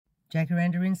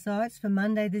Jacaranda Insights for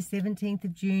Monday the 17th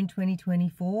of June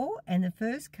 2024, and the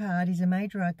first card is a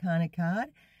Major Arcana card,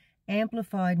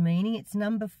 amplified meaning. It's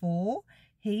number 4.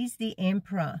 He's the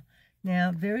Emperor.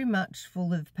 Now, very much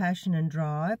full of passion and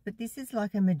drive, but this is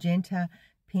like a magenta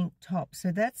pink top.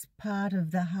 So that's part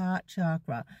of the heart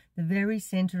chakra, the very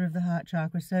center of the heart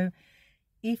chakra. So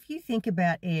if you think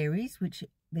about Aries, which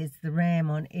there's the ram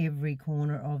on every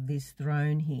corner of this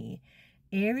throne here,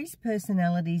 Aries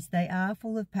personalities, they are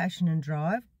full of passion and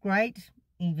drive, great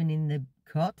even in the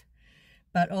cot,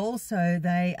 but also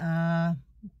they are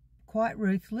quite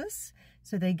ruthless.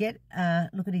 So they get,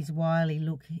 look at his wily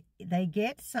look, they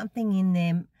get something in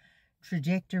them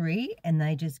trajectory and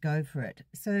they just go for it.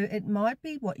 So it might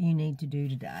be what you need to do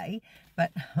today,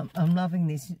 but I'm loving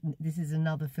this. This is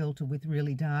another filter with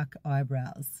really dark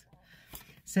eyebrows.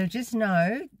 So just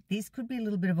know this could be a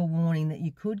little bit of a warning that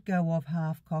you could go off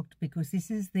half-cocked, because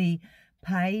this is the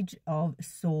Page of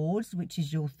Swords, which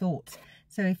is your thoughts.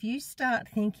 So if you start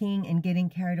thinking and getting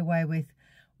carried away with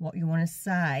what you want to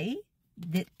say,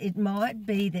 that it might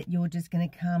be that you're just going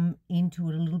to come into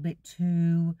it a little bit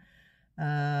too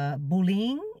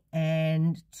bullying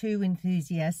and too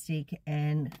enthusiastic,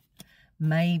 and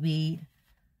maybe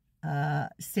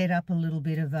set up a little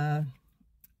bit of a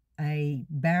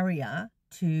barrier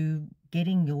to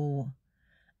getting your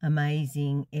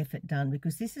amazing effort done,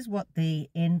 because this is what the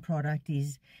end product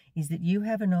is that you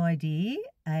have an idea,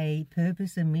 a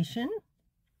purpose, a mission.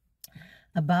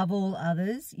 Above all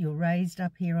others, you're raised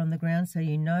up here on the ground, so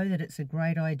you know that it's a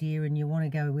great idea and you want to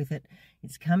go with it.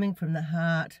 It's coming from the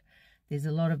heart. There's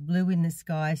a lot of blue in the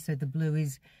sky, so the blue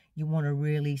is you want to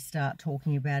really start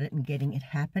talking about it and getting it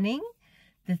happening.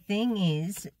 The thing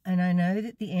is, and I know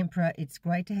that the Emperor, it's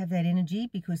great to have that energy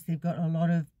because they've got a lot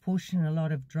of push and a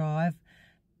lot of drive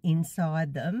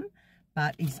inside them,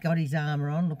 but he's got his armour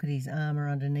on. Look at his armour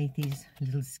underneath his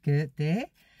little skirt there.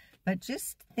 But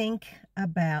just think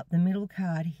about the middle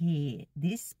card here.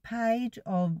 This Page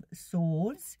of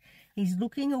Swords, he's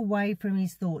looking away from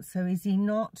his thoughts. So is he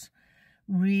not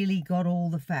really got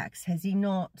all the facts? Has he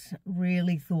not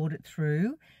really thought it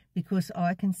through? Because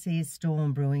I can see a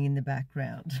storm brewing in the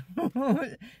background.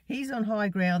 He's on high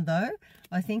ground though.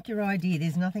 I think your idea,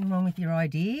 there's nothing wrong with your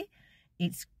idea.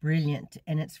 It's brilliant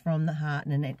and it's from the heart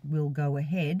and it will go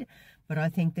ahead. But I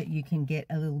think that you can get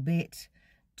a little bit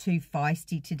too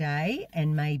feisty today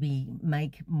and maybe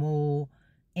make more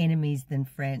enemies than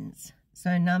friends.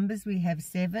 So numbers, we have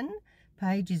 7.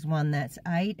 Page is 1, that's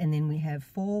 8. And then we have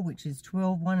 4, which is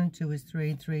 12. 1 and 2 is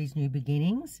 3, and 3 is new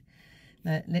beginnings.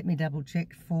 Let me double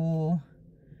check. 4,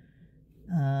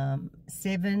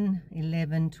 7,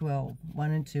 11, 12.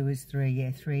 1 and 2 is 3.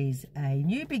 Yeah, 3 is a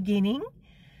new beginning.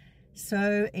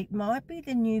 So it might be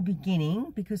the new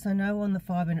beginning, because I know on the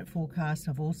 5-minute forecast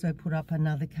I've also put up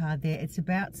another card there. It's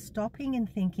about stopping and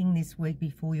thinking this week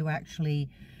before you actually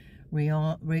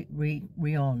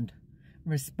respond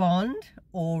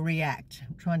or react.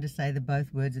 I'm trying to say the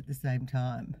both words at the same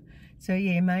time. So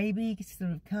yeah, maybe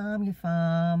sort of calm your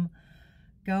farm,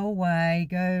 go away,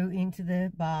 go into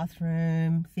the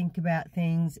bathroom, think about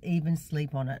things, even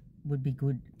sleep on it would be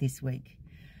good this week.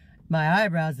 My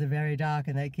eyebrows are very dark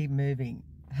and they keep moving.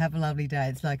 Have a lovely day.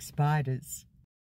 It's like spiders.